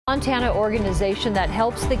Montana organization that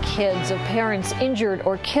helps the kids of parents injured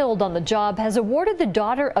or killed on the job has awarded the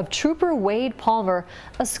daughter of Trooper Wade Palmer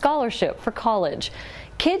a scholarship for college.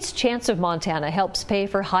 Kids Chance of Montana helps pay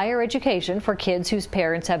for higher education for kids whose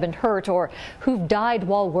parents have been hurt or who've died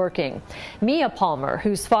while working. Mia Palmer,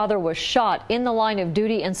 whose father was shot in the line of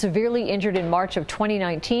duty and severely injured in March of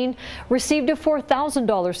 2019, received a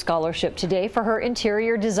 $4,000 scholarship today for her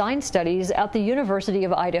interior design studies at the University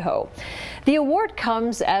of Idaho. The award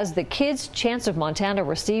comes as the Kids Chance of Montana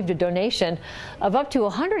received a donation of up to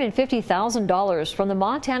 $150,000 from the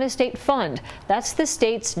Montana State Fund. That's the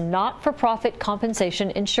state's not-for-profit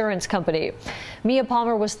compensation insurance company. Mia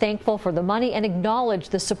Palmer was thankful for the money and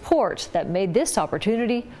acknowledged the support that made this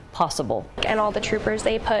opportunity possible. And all the troopers,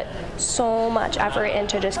 they put so much effort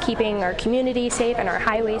into just keeping our community safe and our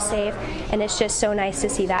highways safe, and it's just so nice to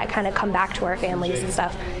see that kind of come back to our families and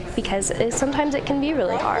stuff, because sometimes it can be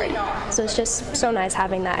really hard. So it's just so nice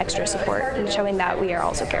having that extra support and showing that we are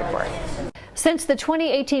also cared for. Since the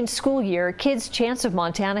 2018 school year, Kids Chance of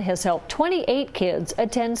Montana has helped 28 kids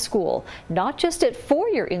attend school, not just at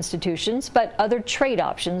four-year institutions, but other trade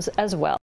options as well.